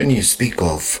When you speak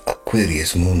of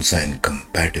Aquarius moon sign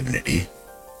compatibility,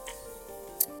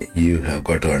 you have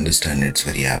got to understand it's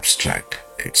very abstract.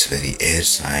 It's very air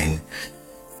sign,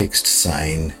 fixed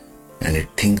sign, and it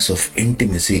thinks of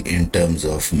intimacy in terms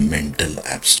of mental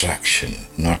abstraction,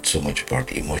 not so much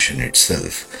about emotion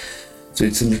itself. So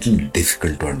it's a little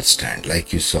difficult to understand,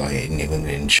 like you saw even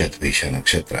in Shatvisha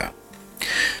Nakshatra.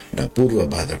 Now,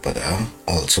 Purvabhadrapada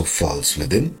also falls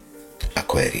within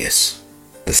Aquarius,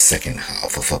 the second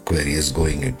half of Aquarius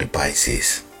going into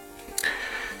Pisces,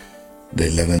 the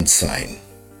 11th sign.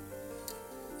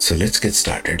 So let's get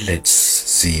started. Let's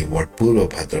see what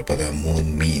Purvabhadrapada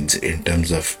moon means in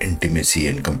terms of intimacy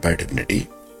and compatibility,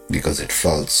 because it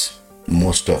falls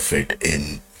most of it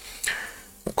in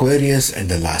Aquarius and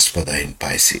the last pada in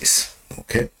Pisces.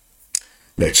 Okay,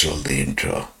 let's roll the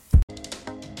intro.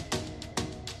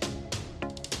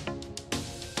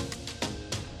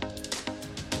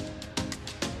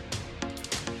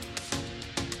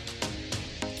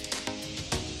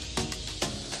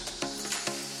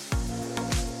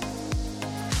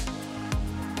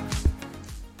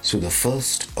 So the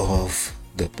first of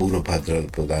the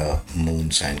Purvabhadrapada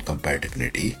moon sign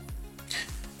compatibility,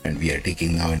 and we are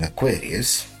taking now in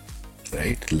Aquarius,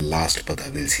 right? Last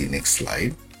pada we'll see next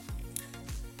slide.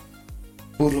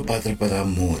 Purvabhadrapada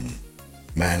moon,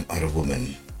 man or a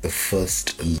woman, the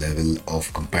first level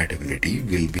of compatibility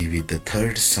will be with the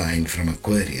third sign from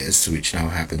Aquarius, which now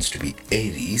happens to be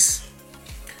Aries,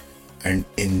 and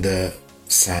in the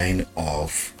sign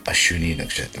of Ashwini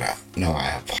Nakshatra. Now I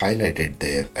have highlighted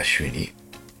there Ashwini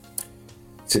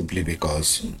simply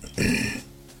because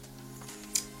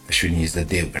Ashwini is the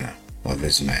Devgana.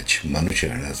 Always match Manusha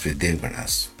Ganas with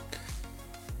Devganas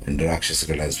and Rakshasa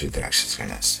Ganas with Rakshasa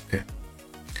Ganas. Okay?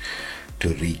 To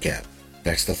recap,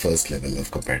 that's the first level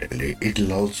of compatibility. It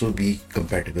will also be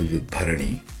compatible with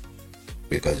Bharani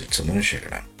because it's a Manusha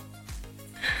Gana.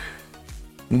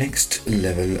 Next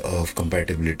level of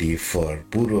compatibility for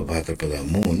Purvabhadrapada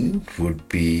moon would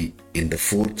be in the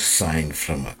fourth sign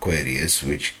from Aquarius,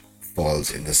 which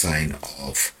falls in the sign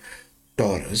of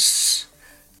Taurus.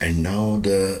 And now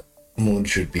the moon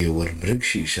should be over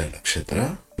Mrigshirsha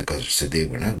Nakshatra because it's a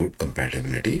Devgana, good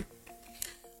compatibility.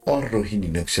 Or Rohini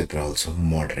Nakshatra, also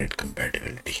moderate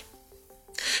compatibility.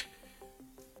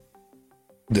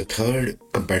 The third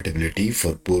compatibility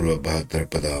for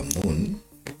Purvabhadrapada moon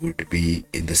would be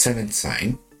in the seventh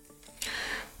sign,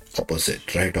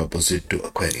 right opposite to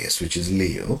Aquarius, which is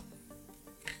Leo,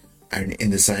 and in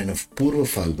the sign of Purva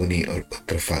Falguni or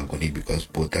Uttar Falguni, because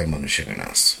both are Manusha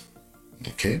Ganas.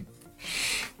 Okay.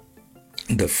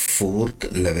 The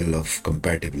fourth level of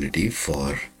compatibility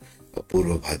for a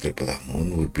Purvabhadrapada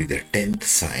moon would be the 10th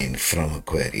sign from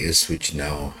Aquarius, which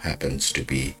now happens to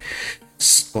be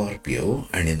Scorpio,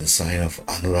 and in the sign of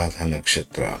Anuradha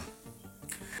Nakshatra.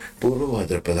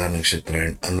 Purvabhadrapada Nakshatra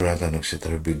and Anuradha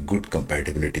Nakshatra would be good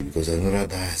compatibility because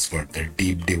Anuradha has got the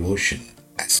deep devotion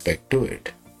aspect to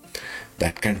it.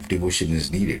 That kind of devotion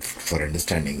is needed for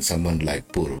understanding someone like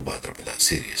Purvabhadrapada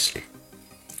seriously.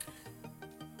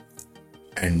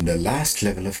 And the last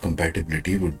level of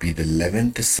compatibility would be the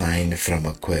 11th sign from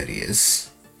Aquarius,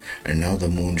 and now the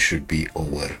moon should be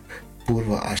over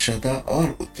Purva Ashada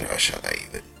or Uttara Ashada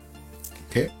even.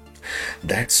 Okay,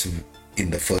 that's in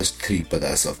the first three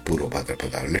padas of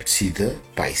Purvabhadrapada. Let's see the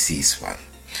Pisces one.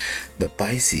 The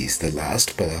Pisces, the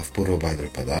last pada of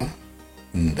Purvabhadrapada,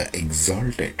 the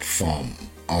exalted form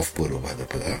of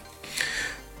Purvabhadrapada.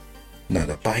 Now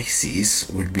the Pisces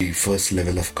would be first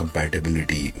level of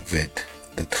compatibility with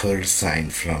the third sign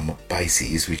from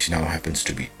Pisces, which now happens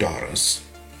to be Taurus.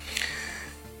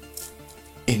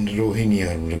 In Rohini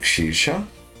or Mrigshirsha,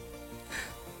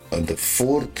 the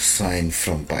fourth sign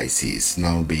from Pisces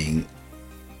now being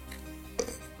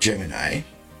Gemini,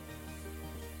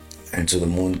 and so the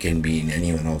moon can be in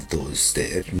any one of those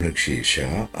there,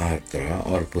 Mrigshirsha, Ardra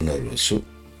or Punarvasu.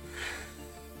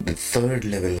 The third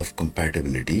level of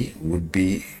compatibility would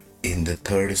be in the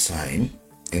third sign,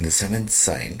 in the seventh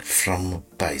sign from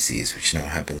Pisces, which now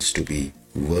happens to be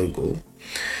Virgo,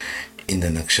 in the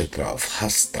nakshatra of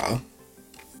Hasta.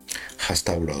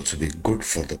 Hasta would also be good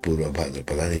for the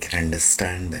Purvabhadrapada. They can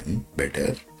understand them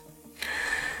better.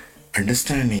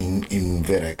 Understanding in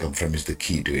where I come from is the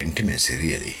key to intimacy,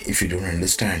 really. If you don't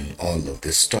understand all of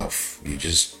this stuff, you're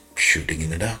just shooting in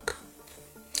the dark.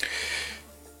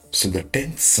 So the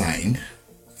 10th sign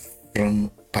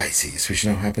from Pisces, which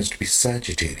now happens to be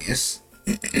Sagittarius,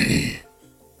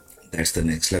 that's the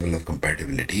next level of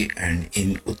compatibility, and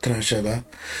in Uttarashada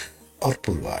or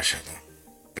Purvashada,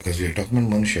 because we are talking about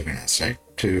Manusha Ganas, right?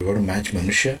 So you've got to match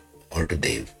Manusha or to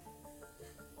Dev.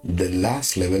 The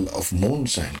last level of moon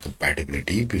sign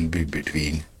compatibility will be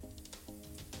between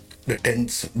the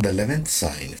 11th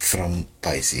sign from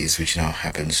Pisces, which now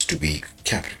happens to be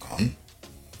Capricorn,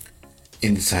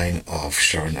 in the sign of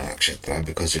Shravana Nakshatra,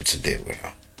 because it's a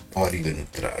Devgana, or even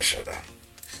Uttarashada.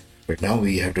 But now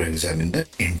we have to examine the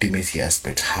intimacy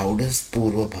aspect. How does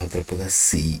Purvabhadrapada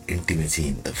see intimacy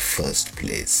in the first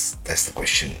place? That's the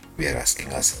question we are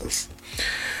asking ourselves.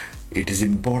 It is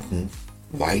important,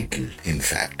 vital, in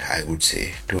fact, I would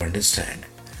say, to understand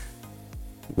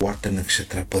what the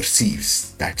nakshatra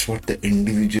perceives. That's what the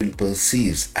individual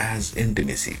perceives as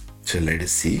intimacy. So let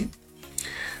us see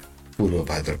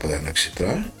Purvabhadrapada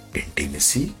Nakshatra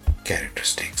intimacy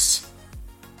characteristics.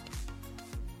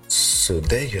 So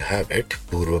there you have it,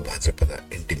 Purvabhadrapada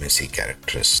intimacy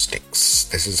characteristics.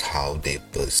 This is how they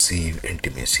perceive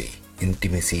intimacy.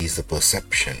 Intimacy is the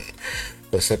perception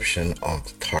of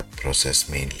the thought process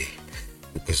mainly.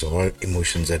 Because all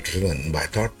emotions are driven by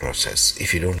thought process.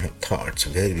 If you don't have thoughts,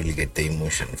 where will you get the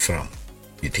emotion from?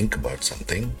 You think about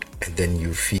something and then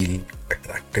you feel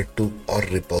attracted to or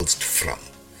repulsed from.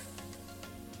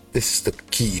 This is the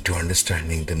key to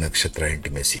understanding the nakshatra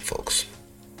intimacy, folks.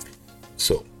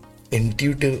 So,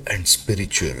 intuitive and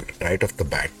spiritual, right off the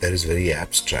bat, that is very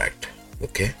abstract.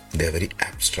 Okay? They are very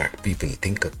abstract people.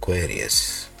 Think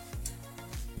Aquarius.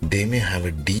 They may have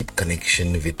a deep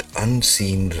connection with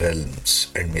unseen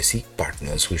realms and may seek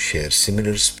partners who share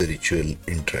similar spiritual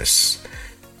interests.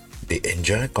 They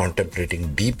enjoy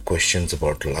contemplating deep questions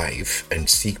about life and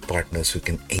seek partners who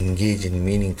can engage in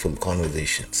meaningful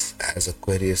conversations. As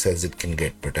Aquarius as it can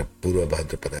get, but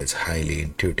Purvabhadrapada is highly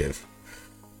intuitive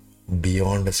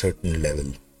beyond a certain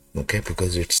level, okay,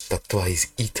 because its tattva is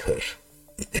ether.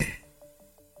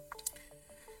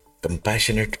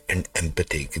 Compassionate and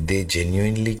empathic, they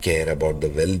genuinely care about the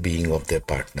well-being of their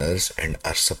partners and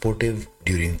are supportive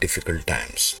during difficult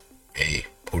times. Hey,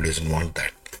 who doesn't want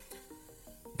that?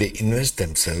 They invest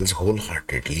themselves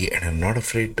wholeheartedly and are not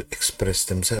afraid to express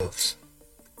themselves.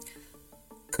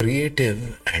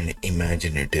 Creative and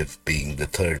imaginative being the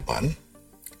third one.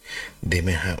 They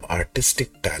may have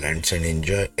artistic talents and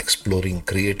enjoy exploring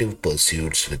creative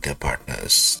pursuits with their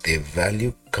partners. They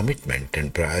value commitment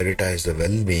and prioritize the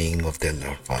well-being of their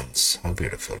loved ones. How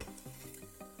beautiful.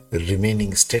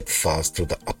 Remaining steadfast through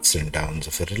the ups and downs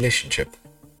of a relationship.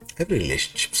 Every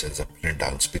relationship has ups and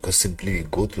downs because simply we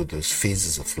go through those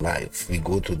phases of life. We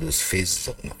go through those phases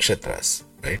of nakshatras,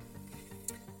 right?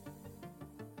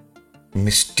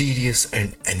 Mysterious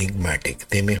and enigmatic,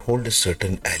 they may hold a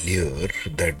certain allure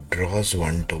that draws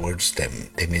one towards them.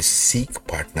 They may seek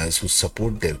partners who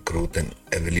support their growth and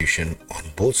evolution on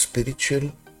both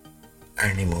spiritual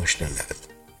and emotional level.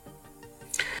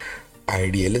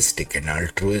 Idealistic and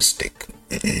altruistic,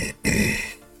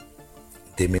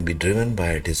 they may be driven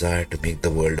by a desire to make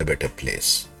the world a better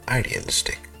place.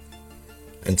 Idealistic.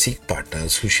 And seek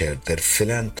partners who share their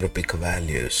philanthropic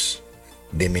values.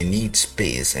 They may need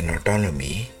space and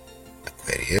autonomy,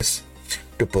 Aquarius,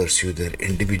 to pursue their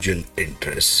individual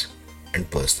interests and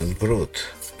personal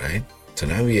growth, right? So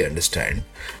now we understand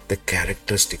the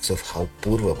characteristics of how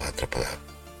Purvabhadrapada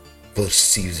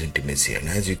perceives intimacy. And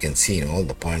as you can see in all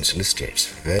the points listed, it's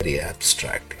very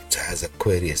abstract. It's as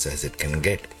Aquarius as it can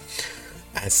get,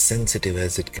 as sensitive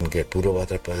as it can get.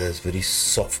 Purvabhadrapada is very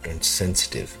soft and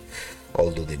sensitive.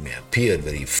 Although they may appear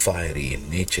very fiery in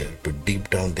nature, but deep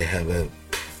down they have a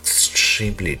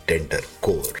extremely tender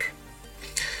core.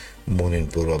 Born in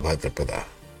Purvabhadrapada,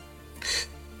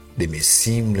 they may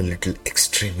seem a little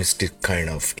extremistic kind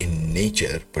of in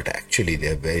nature, but actually they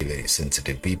are very, very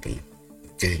sensitive people.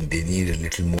 They need a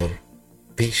little more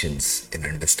patience in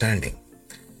understanding,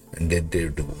 and then they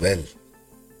do well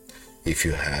if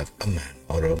you have a man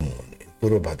or a moon in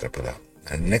Purvabhadrapada.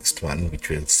 And next one,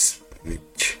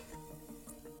 which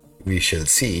we shall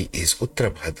see, is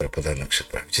Uttarabhadrapada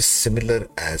Nakshatra, which is similar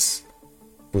as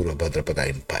Purvabhadrapada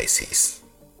in Pisces,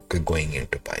 going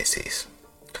into Pisces.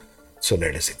 So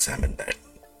let us examine that.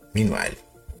 Meanwhile,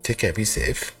 take care, be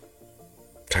safe.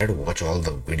 Try to watch all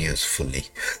the videos fully.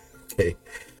 Okay,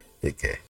 take care.